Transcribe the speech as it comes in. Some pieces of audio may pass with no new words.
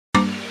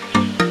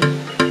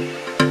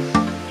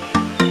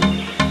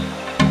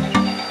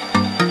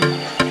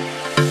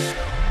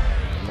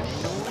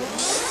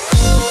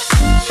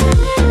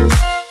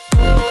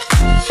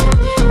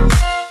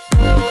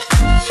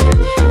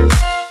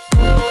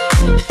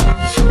It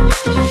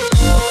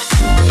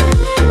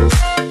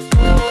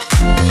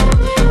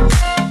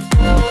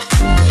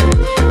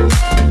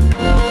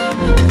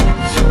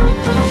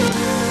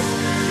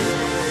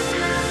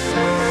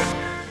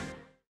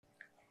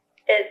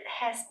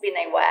has been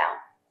a while,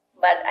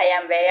 but I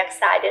am very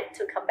excited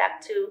to come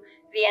back to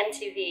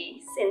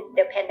VNTV since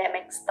the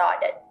pandemic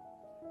started.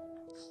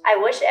 I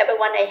wish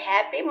everyone a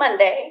happy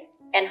Monday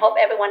and hope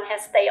everyone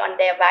has stayed on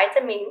their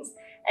vitamins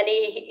and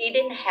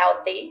eating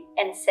healthy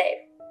and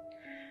safe.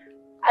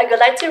 I would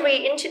like to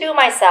reintroduce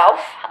myself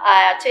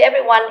to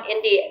everyone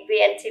in the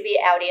VNTV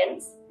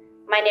audience.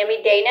 My name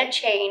is Dana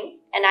Chain,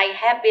 and I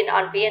have been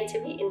on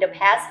VNTV in the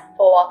past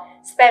for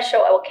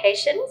special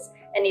occasions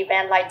and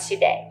events like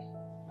today.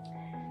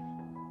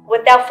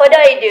 Without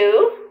further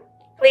ado,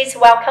 please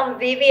welcome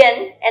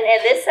Vivian and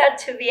Elisa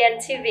to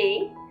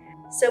VNTV.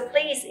 So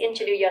please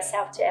introduce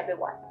yourself to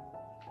everyone.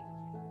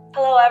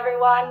 Hello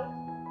everyone.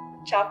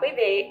 Chào quý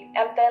vị,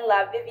 em tên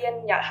là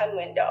Vivian Nhật Hân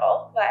Nguyễn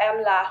Đỗ và em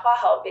là Hoa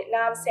hậu Việt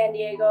Nam San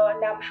Diego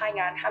năm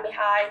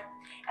 2022.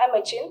 Em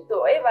 19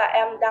 tuổi và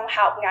em đang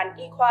học ngành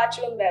y khoa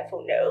chuyên về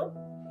phụ nữ.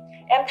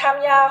 Em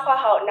tham gia Hoa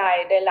hậu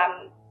này để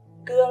làm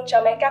gương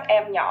cho mấy các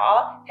em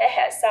nhỏ thế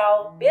hệ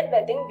sau biết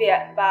về tiếng Việt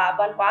và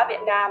văn hóa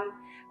Việt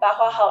Nam. Và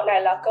Hoa hậu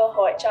này là cơ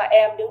hội cho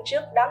em đứng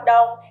trước đám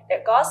đông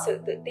để có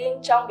sự tự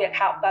tin trong việc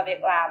học và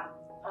việc làm.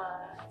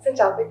 Xin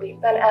chào quý vị,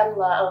 tên em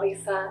là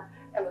Elisa.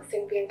 Em là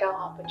sinh viên cao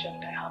học ở trường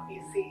Đại học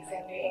UC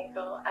San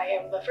Diego. I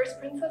am the first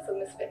princess of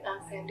Miss Vietnam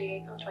San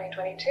Diego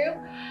 2022,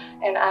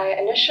 and I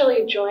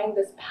initially joined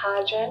this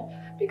pageant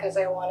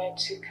because I wanted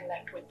to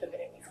connect with the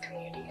Vietnamese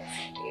community in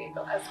San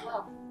Diego as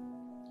well.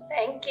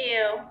 Thank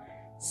you.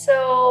 So,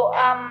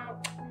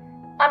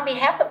 on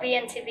behalf of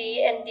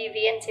VNTV and the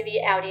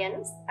VNTV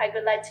audience, I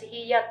would like to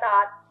hear your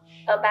thought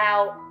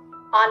about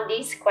on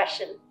these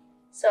questions.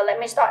 So let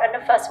me start on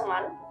the first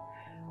one.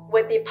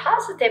 With the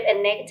positive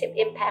and negative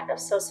impact of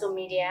social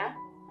media,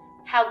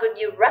 how would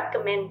you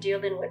recommend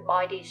dealing with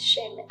body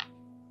shaming?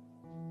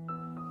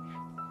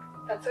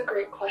 That's a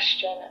great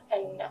question,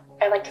 and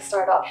I'd like to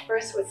start off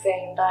first with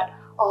saying that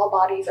all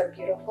bodies are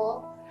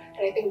beautiful,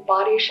 and I think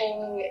body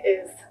shaming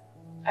is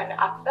an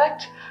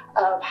aspect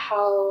of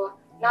how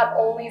not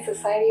only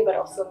society but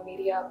also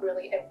media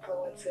really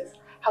influences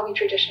how we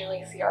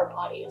traditionally see our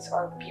bodies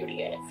or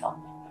beauty in itself.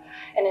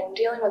 And in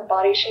dealing with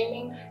body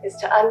shaming is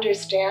to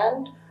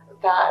understand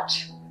that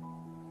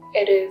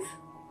it is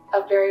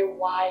a very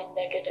wide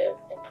negative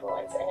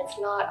influence, and it's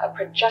not a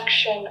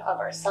projection of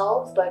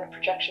ourselves but a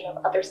projection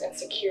of others'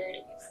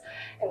 insecurities.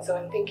 And so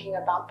in thinking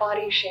about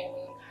body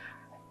shaming,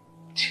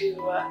 to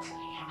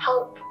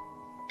help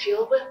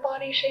deal with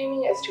body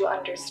shaming is to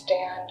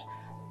understand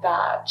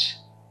that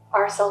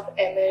our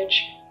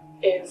self-image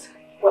is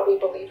what we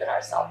believe in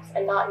ourselves,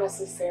 and not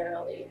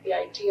necessarily the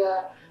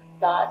idea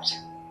that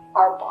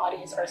our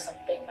bodies are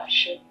something that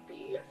should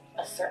be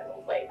a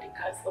certain way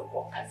because the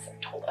world has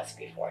told us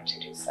before to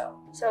do so.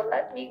 So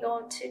let me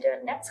go to the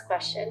next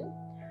question.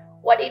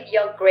 What is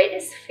your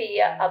greatest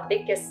fear or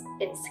biggest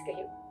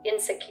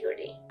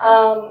insecurity?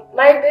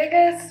 My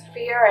biggest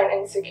fear and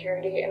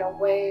insecurity in a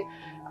way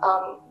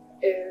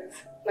is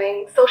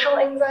my social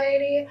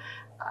anxiety.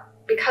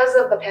 Because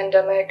of the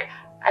pandemic,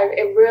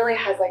 it really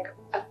has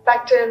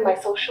affected my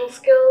social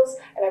skills,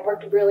 and I've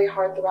worked really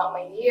hard throughout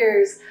my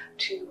years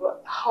to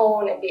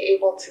hone and be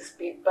able to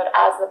speak. But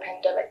as the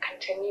pandemic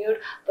continued,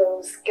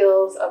 those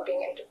skills of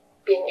being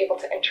able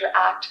to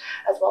interact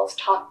as well as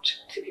talk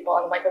to people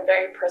on a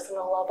very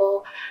personal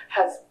level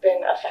has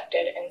been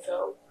affected. And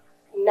so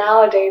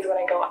nowadays when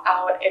I go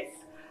out,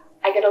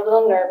 I get a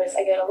little nervous,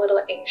 I get a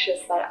little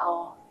anxious that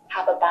I'll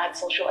have a bad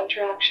social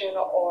interaction,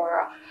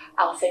 or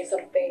I'll say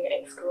something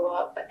and screw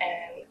up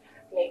and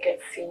make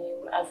it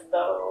seem as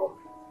though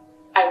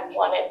I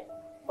wanted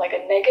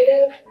a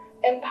negative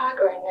impact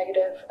or a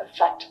negative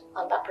effect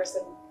on that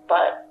person,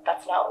 but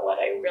that's not what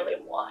I really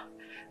want.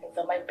 And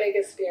so my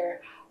biggest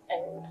fear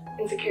and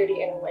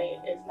insecurity in a way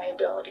is my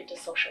ability to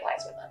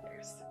socialize with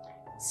others.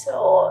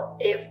 So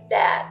if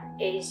that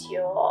is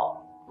your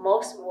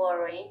most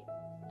worry,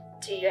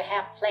 do you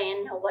have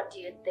plan, or what do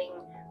you think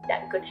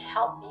that could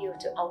help you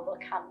to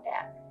overcome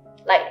that?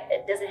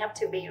 It doesn't have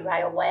to be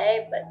right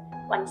away, but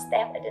one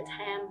step at a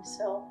time.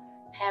 So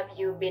have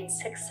you been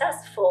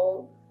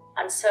successful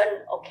on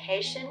certain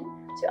occasions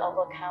to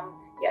overcome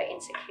your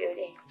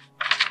insecurity?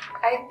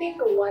 I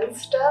think one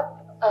step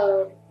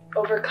of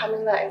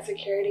overcoming that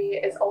insecurity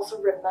is also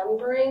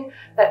remembering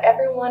that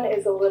everyone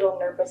is a little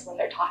nervous when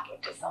they're talking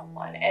to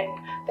someone, and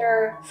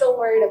they're so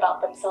worried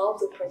about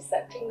themselves and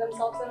presenting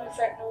themselves in a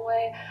certain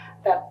way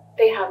that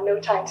they have no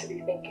time to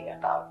be thinking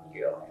about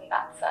you in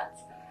that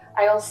sense.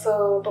 I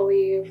also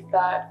believe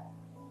that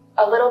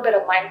a little bit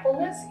of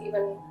mindfulness,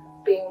 even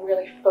being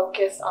really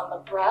focused on the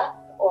breath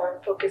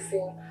or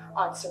focusing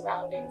on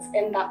surroundings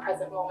in that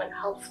present moment,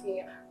 helps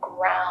me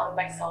ground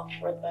myself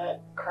for the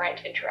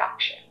current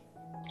interaction.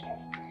 Okay.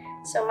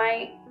 So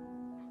my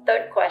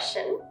third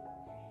question,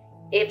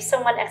 if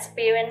someone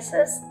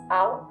experiences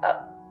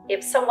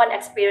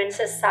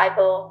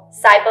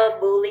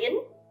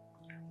cyberbullying,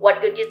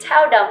 what would you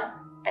tell them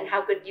And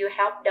how could you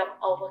help them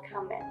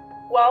overcome it?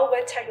 Well,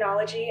 with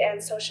technology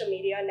and social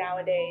media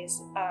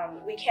nowadays,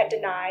 we can't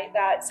deny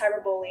that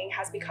cyberbullying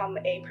has become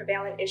a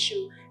prevalent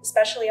issue,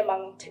 especially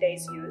among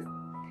today's youth.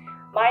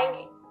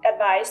 My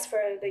advice for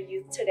the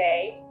youth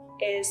today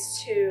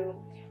is to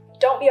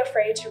don't be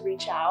afraid to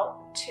reach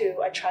out to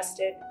a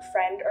trusted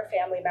friend or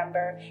family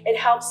member. It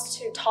helps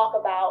to talk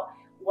about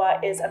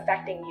what is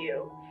affecting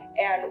you.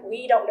 And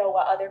we don't know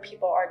what other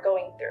people are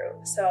going through.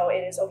 So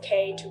it is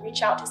okay to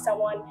reach out to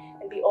someone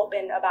and be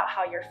open about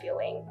how you're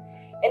feeling.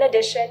 In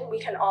addition, we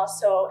can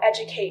also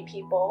educate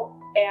people,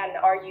 and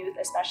our youth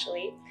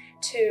especially,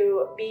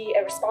 to be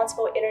a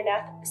responsible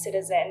internet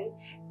citizen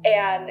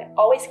and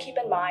always keep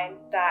in mind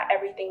that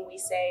everything we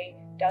say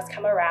does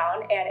come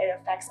around and it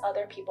affects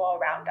other people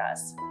around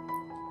us.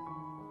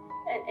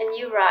 And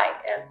you're right,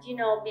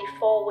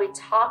 before we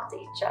talk to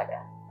each other,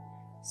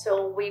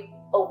 so we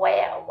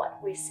aware of what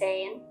we're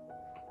saying,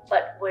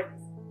 but with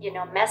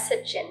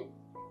messaging,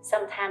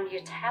 sometimes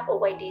you tap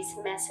away these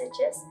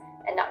messages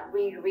and not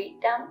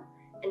reread them,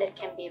 and it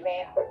can be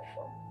very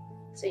hurtful.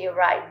 So you're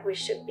right, we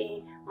should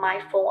be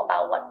mindful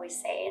about what we're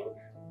saying,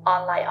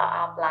 online or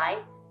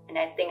offline. And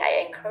I think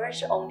I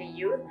encourage only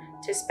youth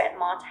to spend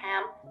more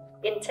time,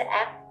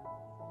 interact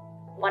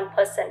one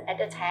person at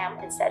a time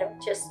instead of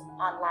just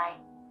online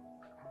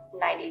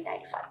 90-95%,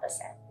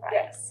 right?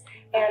 Yes.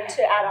 And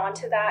to add on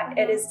to that,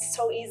 it is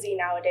so easy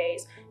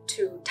nowadays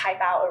to type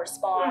out a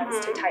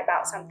response, to type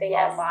out something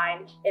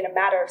online in a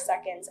matter of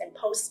seconds and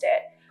post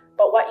it.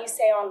 But what you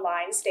say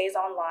online stays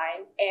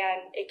online,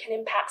 and it can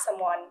impact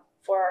someone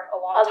for a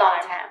long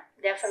time.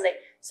 Definitely.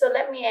 So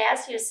let me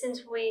ask you,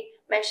 since we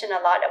mentioned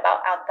a lot about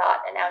our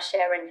thought and our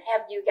sharing,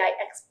 have you guys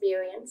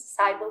experienced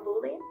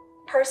cyberbullying?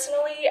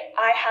 Personally,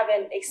 I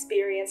haven't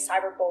experienced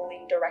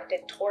cyberbullying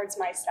directed towards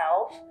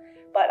myself,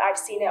 but I've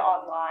seen it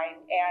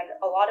online, and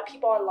a lot of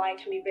people online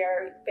can be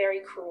very, very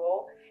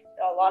cruel.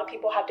 A lot of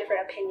people have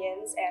different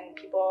opinions, and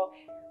people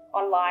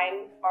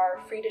online are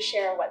free to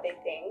share what they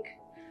think.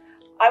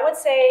 I would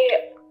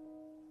say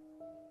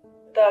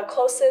the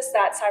closest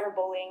that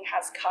cyberbullying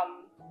has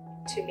come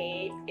to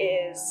me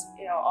is,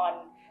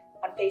 on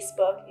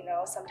Facebook.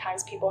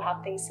 Sometimes people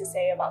have things to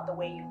say about the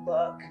way you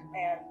look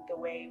and the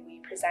way we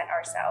present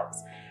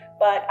ourselves.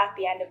 But at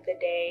the end of the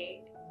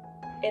day,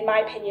 in my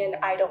opinion,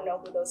 I don't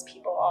know who those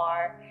people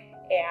are,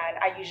 and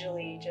I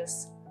usually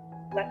just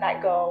let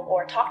that go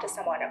or talk to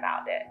someone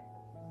about it.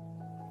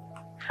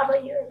 How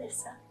about you,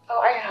 Alyssa? Oh,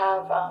 I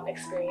have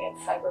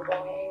experienced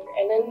cyberbullying,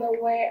 and in the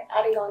way,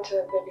 adding on to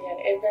Vivian,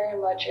 it very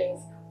much is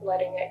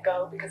letting it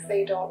go, because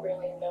they don't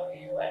really know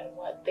you, and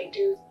what they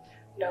do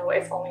know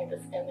is only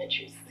this image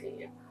you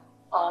see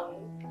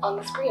on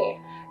the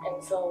screen.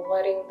 And so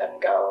letting them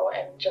go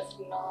and just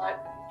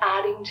not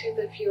adding to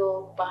the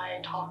fuel by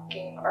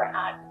talking or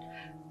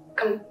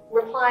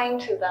replying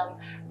to them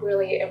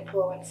really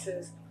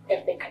influences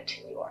if they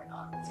continue or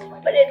not. So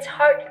but it's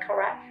hurt,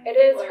 correct? It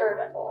is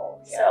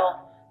hurtful. Yeah. So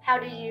how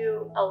do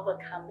you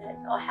overcome it,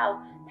 or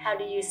how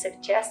do you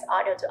suggest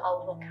others to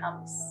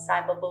overcome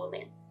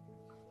cyberbullying?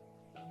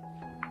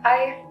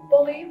 I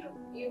believe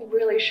you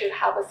really should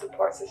have a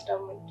support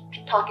system,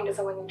 talking to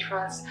someone you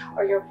trust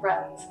or your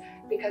friends,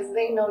 because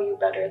they know you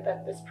better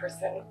than this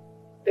person,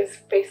 this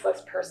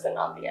faceless person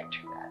on the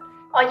internet.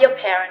 Or your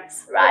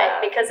parents, right?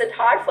 Yeah. Because it's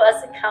hard for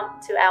us to come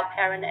to our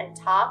parents and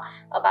talk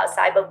about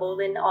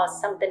cyberbullying or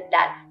something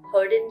that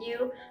hurting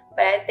you.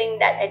 But I think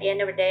that at the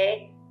end of the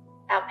day,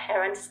 our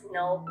parents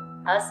know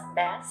us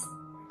best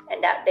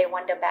and that they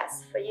want the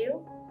best for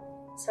you.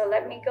 So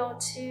let me go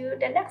to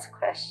the next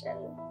question.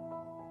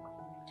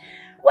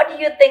 What do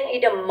you think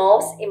is the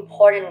most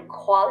important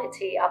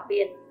quality of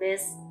being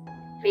Miss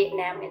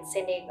Vietnam in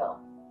San Diego?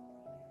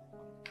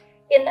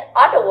 In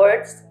other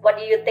words, what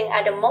do you think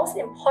are the most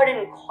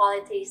important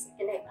qualities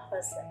in a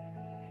person?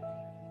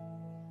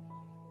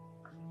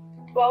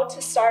 Well,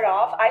 to start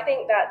off, I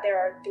think that there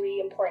are 3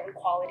 important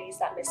qualities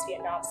that Miss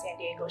Vietnam San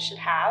Diego should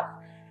have.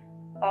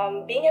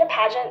 Being in a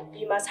pageant,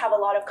 you must have a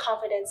lot of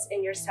confidence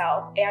in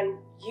yourself, and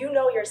you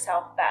know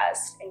yourself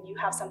best, and you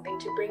have something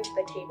to bring to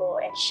the table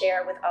and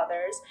share with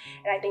others.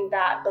 And I think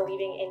that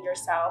believing in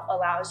yourself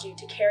allows you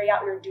to carry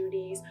out your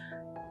duties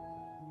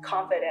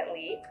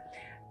confidently.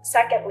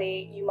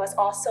 Secondly, you must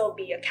also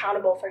be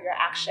accountable for your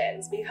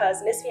actions,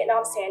 because Miss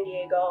Vietnam San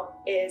Diego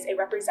is a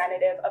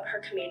representative of her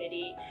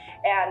community,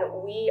 and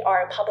we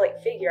are a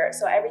public figure,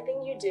 so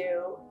everything you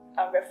do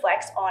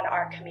reflects on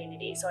our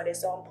community. So it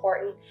is so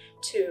important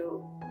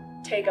to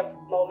take a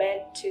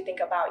moment to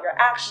think about your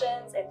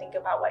actions and think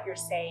about what you're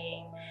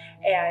saying,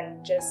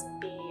 and just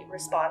be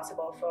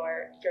responsible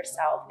for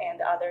yourself and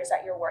the others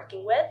that you're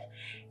working with.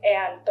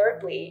 And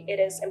thirdly, it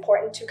is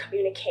important to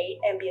communicate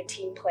and be a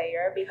team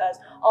player, because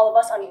all of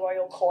us on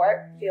Royal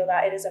Court feel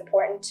that it is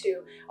important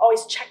to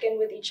always check in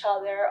with each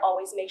other,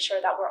 always make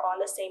sure that we're on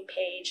the same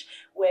page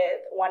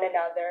with one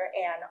another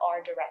and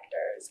our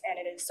directors. And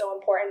it is so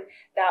important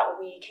that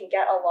we can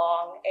get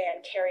along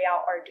and carry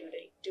out our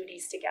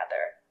duties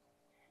together.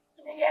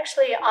 You're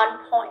actually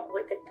on point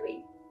with the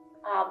 3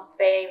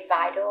 very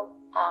vital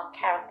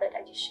character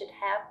that you should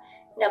have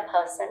in a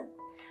person.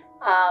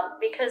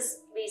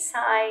 Because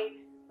besides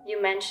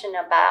you mentioned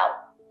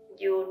about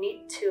you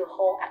need to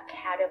hold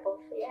accountable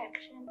for your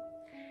action.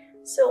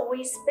 So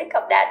we speak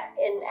of that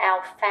in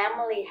our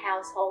family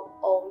household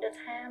all the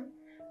time.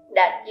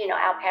 That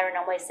our parents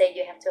always say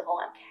you have to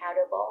hold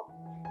accountable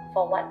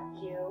for what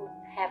you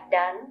have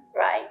done,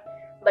 right?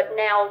 But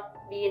now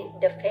being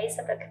the face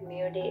of the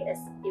community is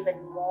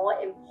even more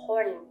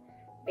important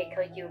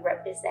because you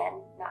represent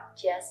not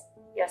just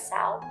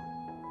yourself,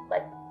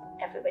 but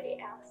everybody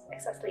else,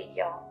 especially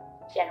your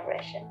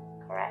generation,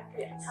 correct?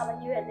 Yes. How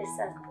about you,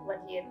 Alyssa?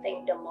 What do you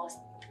think the most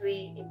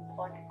three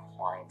important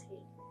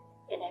quality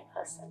in a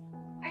person?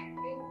 I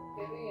think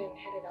Vivian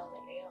hit it on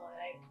the nail,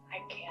 and I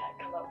can't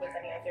come up with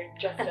any other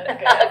just as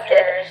good as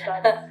hers.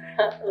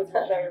 That was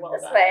very well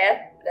That's done.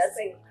 fair.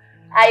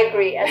 I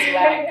agree as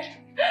well.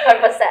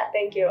 100%.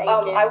 Thank you.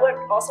 Thank you. I would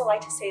also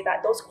like to say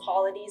that those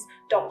qualities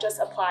don't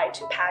just apply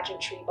to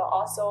pageantry, but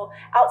also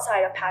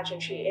outside of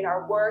pageantry in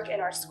our work,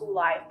 in our school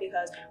life,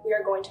 because we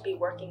are going to be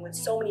working with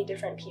so many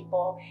different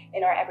people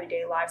in our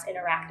everyday lives,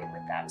 interacting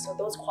with them. So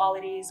those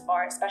qualities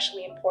are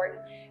especially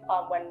important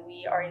when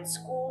we are in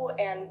school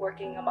and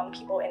working among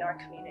people in our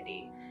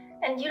community.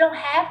 And you don't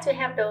have to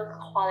have those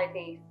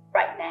qualities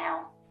right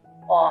now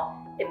or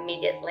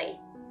immediately.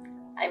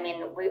 I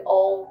mean, we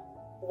all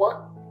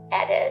work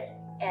at it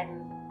and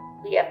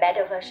be a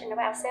better version of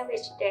ourselves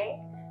each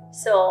day.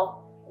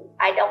 So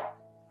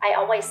I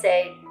always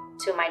say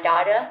to my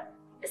daughter,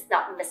 it's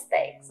not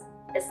mistakes,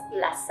 it's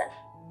lesson.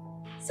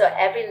 So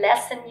every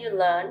lesson you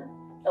learn,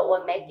 it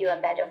will make you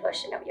a better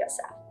version of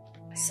yourself.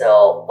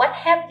 So what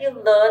have you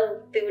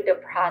learned through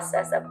the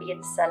process of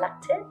being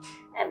selected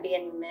and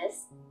being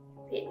Miss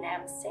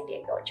Vietnam San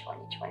Diego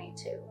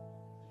 2022?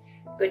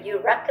 Would you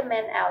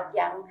recommend our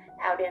young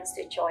audience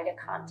to join the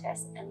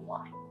contest and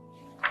why?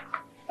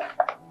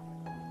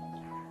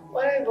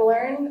 What I've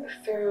learned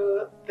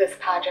through this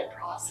pageant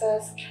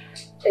process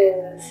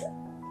is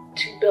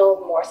to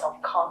build more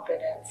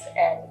self-confidence,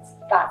 and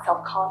that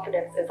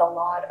self-confidence is a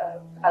lot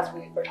of, as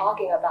we were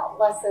talking about,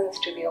 lessons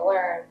to be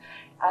learned,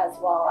 as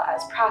well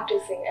as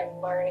practicing and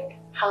learning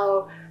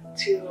how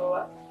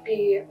to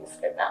be Miss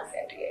Vietnam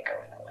San Diego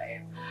in a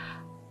way.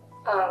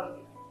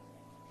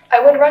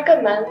 I would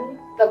recommend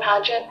the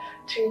pageant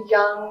to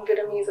young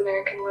Vietnamese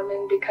American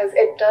women because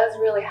it does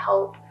really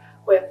help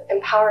with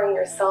empowering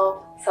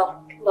yourself,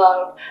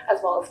 self-love, as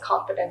well as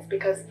confidence,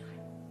 because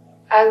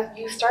as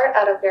you start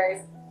at a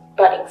very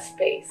budding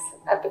space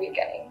at the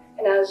beginning,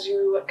 and as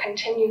you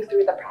continue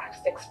through the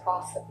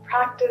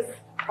practice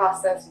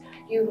process,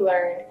 you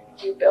learn,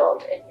 you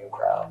build, and you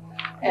grow.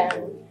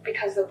 And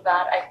because of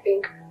that, I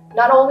think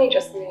not only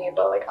just me,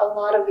 but like a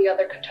lot of the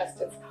other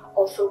contestants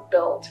also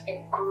built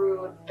and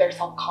grew their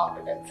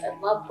self-confidence and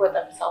love for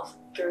themselves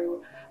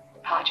through the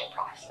pageant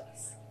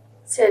process.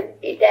 So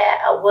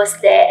was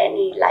there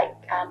any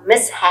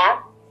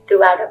mishap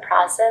throughout the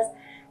process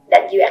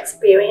that you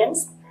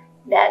experienced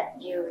that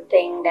you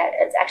think that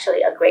it's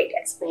actually a great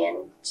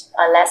experience,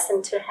 a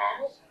lesson to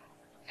have?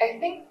 I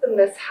think the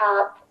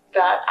mishap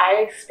that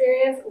I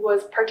experienced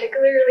was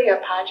particularly a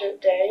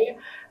pageant day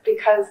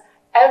because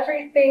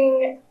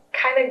everything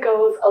kind of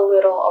goes a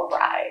little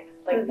awry.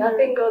 Like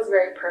nothing goes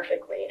very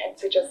perfectly, and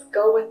to just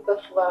go with the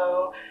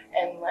flow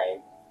and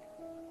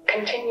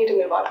continue to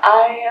move on.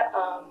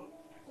 I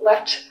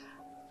left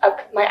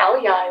my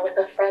aliyah with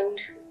a friend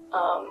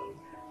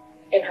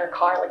in her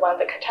car, one of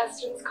the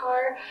contestants'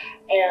 car,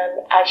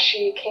 and as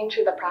she came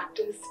to the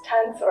practice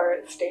tents or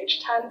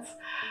stage tents,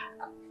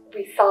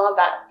 we saw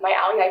that my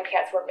aliyah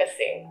pants were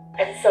missing,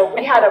 and so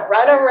we had to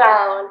run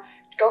around,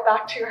 go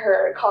back to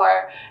her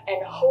car,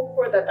 and hope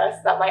for the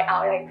best that my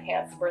aliyah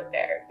pants were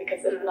there,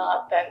 because if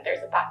not, then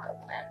there's a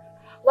backup plan.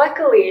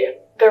 Luckily,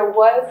 there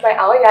was my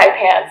aliyah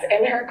pants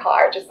in her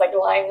car, just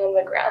lying on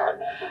the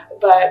ground,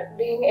 but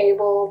being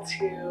able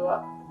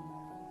to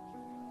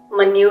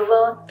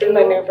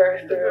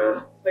maneuver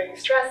through the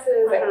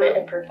stresses and the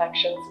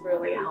imperfections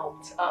really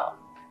helped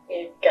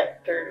me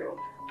get through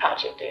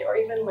pageant day, or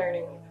even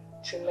learning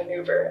to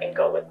maneuver and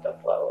go with the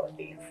flow of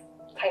these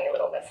tiny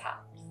little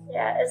mishaps.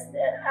 Yeah,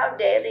 our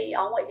daily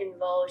always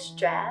involves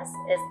stress.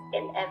 It's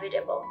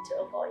inevitable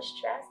to avoid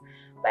stress,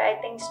 but I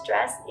think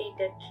stress is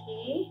the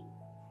key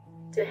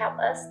to help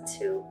us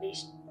to be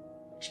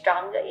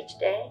stronger each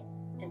day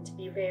and to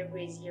be very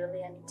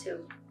resilient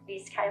to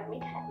these kind of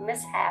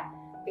mishaps.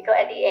 Because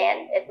at the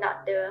end, it's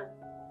not the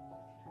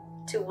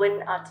to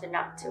win or to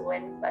not to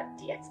win, but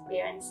the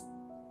experience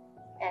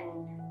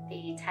and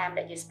the time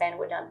that you spend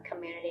with the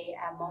community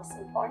are most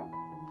important.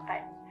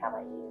 Right? How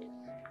about you?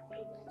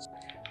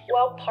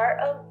 Well, part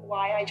of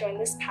why I joined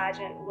this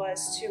pageant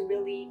was to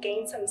really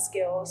gain some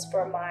skills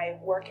for my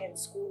work and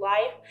school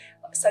life,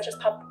 such as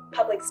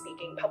public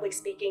speaking. Public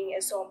speaking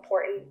is so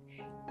important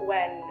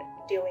when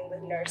dealing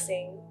with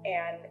nursing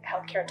and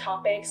healthcare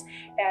topics,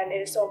 and it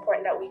is so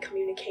important that we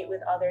communicate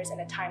with others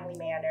in a timely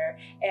manner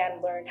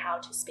and learn how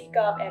to speak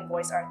up and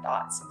voice our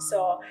thoughts.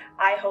 So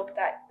I hope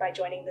that by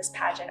joining this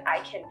pageant, I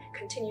can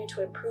continue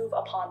to improve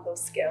upon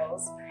those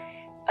skills.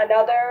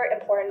 Another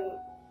important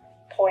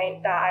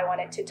point that I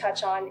wanted to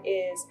touch on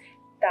is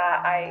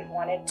that I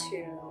wanted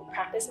to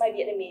practice my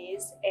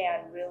Vietnamese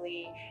and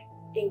really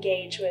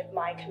engage with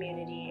my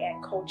community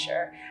and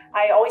culture.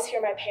 I always hear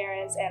my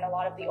parents and a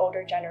lot of the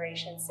older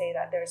generations say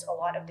that there's a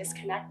lot of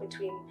disconnect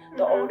between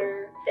the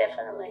older,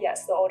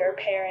 the older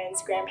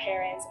parents,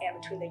 grandparents, and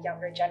between the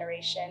younger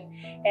generation.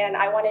 And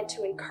I wanted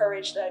to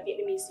encourage the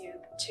Vietnamese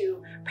youth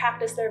to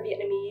practice their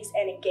Vietnamese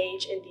and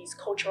engage in these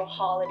cultural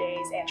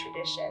holidays and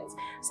traditions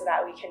so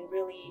that we can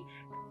really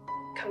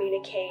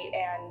communicate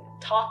and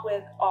talk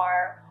with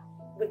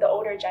the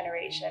older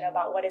generation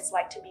about what it's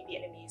like to be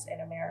Vietnamese in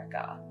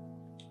America.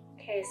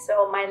 Okay,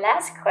 so my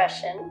last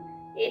question,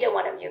 either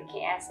one of you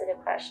can answer the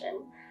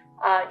question.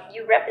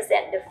 You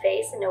represent the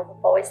face and the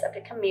voice of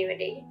the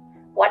community.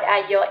 What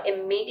are your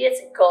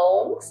immediate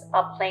goals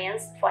or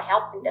plans for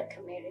helping the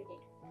community?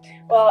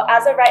 Well,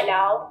 as of right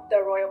now,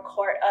 the Royal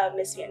Court of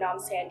Miss Vietnam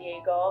San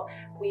Diego,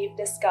 we've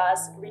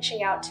discussed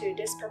reaching out to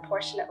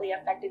disproportionately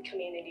affected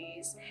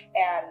communities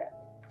and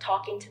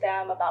talking to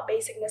them about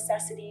basic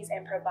necessities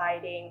and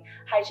providing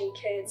hygiene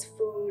kits,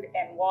 food,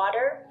 and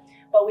water.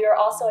 But we are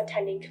also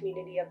attending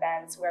community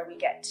events where we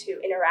get to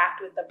interact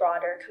with the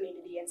broader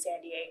community in San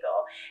Diego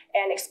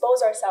and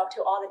expose ourselves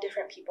to all the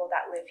different people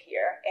that live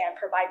here and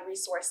provide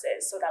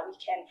resources so that we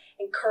can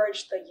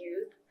encourage the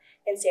youth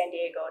in San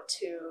Diego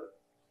to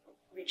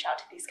reach out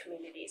to these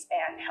communities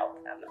and help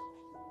them.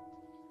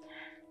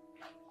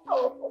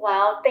 Oh,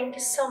 wow, thank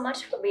you so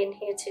much for being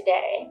here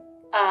today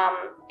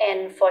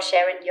and for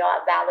sharing your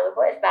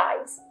valuable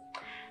advice.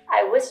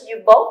 I wish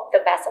you both the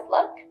best of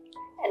luck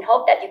and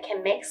hope that you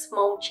can make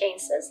small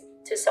changes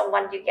to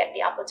someone you get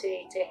the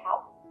opportunity to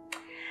help.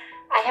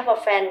 I have a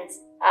friend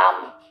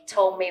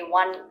told me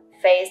one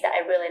phrase that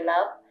I really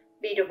love,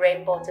 be the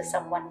rainbow to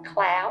someone's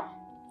cloud.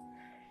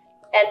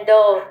 And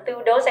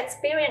through those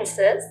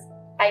experiences,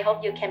 I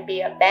hope you can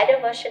be a better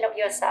version of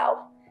yourself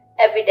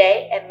every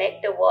day and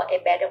make the world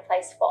a better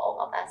place for all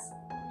of us.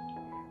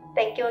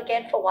 Thank you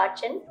again for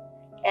watching,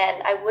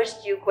 and I wish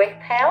you great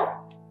health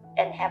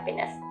and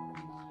happiness.